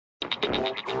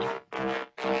Alright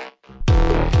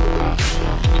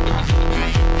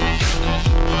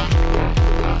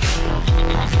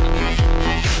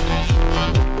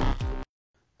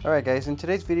guys, in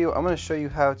today's video I'm going to show you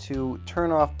how to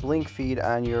turn off blink feed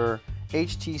on your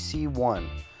HTC One.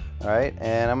 Alright,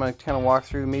 and I'm going to kind of walk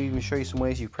through, maybe even show you some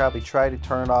ways you probably tried to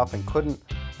turn it off and couldn't.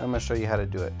 I'm going to show you how to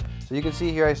do it. So you can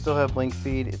see here I still have blink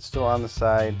feed, it's still on the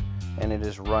side, and it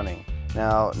is running.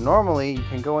 Now normally you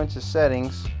can go into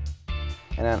settings,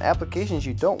 and on applications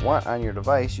you don't want on your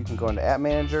device, you can go into App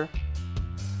Manager,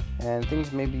 and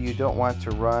things maybe you don't want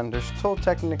to run, they're still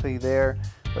technically there,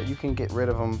 but you can get rid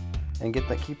of them and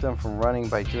keep them from running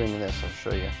by doing this. I'll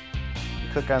show you.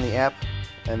 You click on the app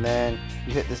and then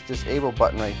you hit this disable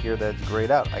button right here that's grayed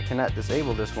out. I cannot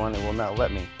disable this one, it will not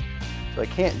let me. So I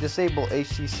can't disable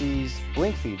HTC's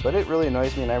blink feed, but it really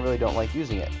annoys me and I really don't like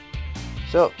using it.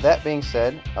 So that being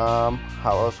said, how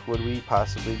else would we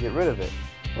possibly get rid of it?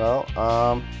 Well,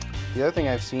 the other thing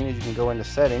I've seen is you can go into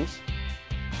settings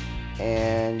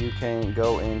and you can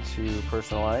go into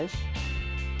personalize,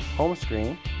 home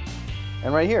screen,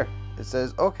 and right here it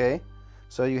says okay,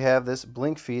 so you have this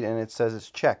blink feed and it says it's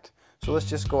checked. So let's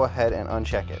just go ahead and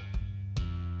uncheck it.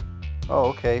 Oh,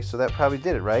 okay, so that probably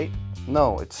did it, right?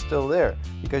 No, it's still there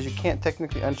because you can't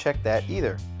technically uncheck that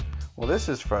either. Well, this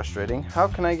is frustrating. How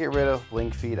can I get rid of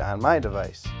blink feed on my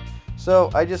device?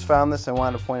 So I just found this and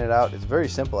wanted to point it out. It's very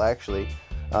simple actually,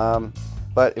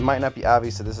 but it might not be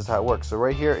obvious that this is how it works. So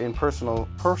right here in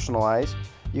personalize,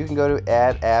 you can go to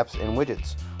add apps and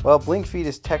widgets. Well, blink feed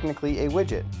is technically a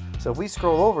widget. So if we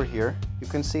scroll over here, you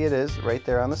can see it is right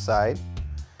there on the side.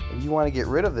 If you want to get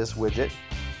rid of this widget,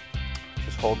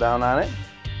 just hold down on it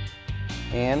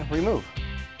and remove.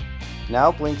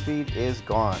 Now blink feed is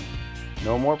gone.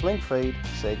 No more blink feed.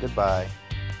 Say goodbye.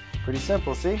 Pretty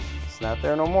simple, see? It's not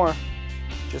there no more.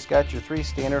 Just got your 3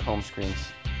 standard home screens.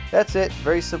 That's it.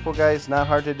 Very simple, guys. Not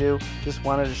hard to do. Just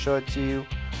wanted to show it to you.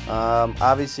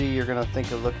 Obviously you're going to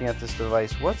think of looking at this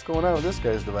device, what's going on with this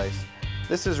guy's device?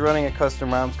 This is running a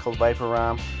custom ROM, it's called Viper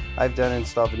ROM. I've done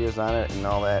install videos on it and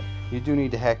all that. You do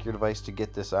need to hack your device to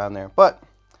get this on there, but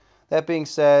that being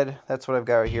said, that's what I've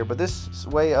got right here. But this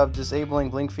way of disabling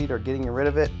blink feed or getting rid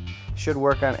of it should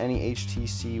work on any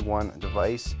HTC One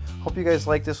device. Hope you guys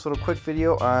like this little quick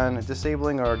video on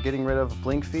disabling or getting rid of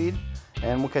blink feed,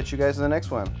 and we'll catch you guys in the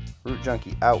next one.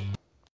 Rootjunky out.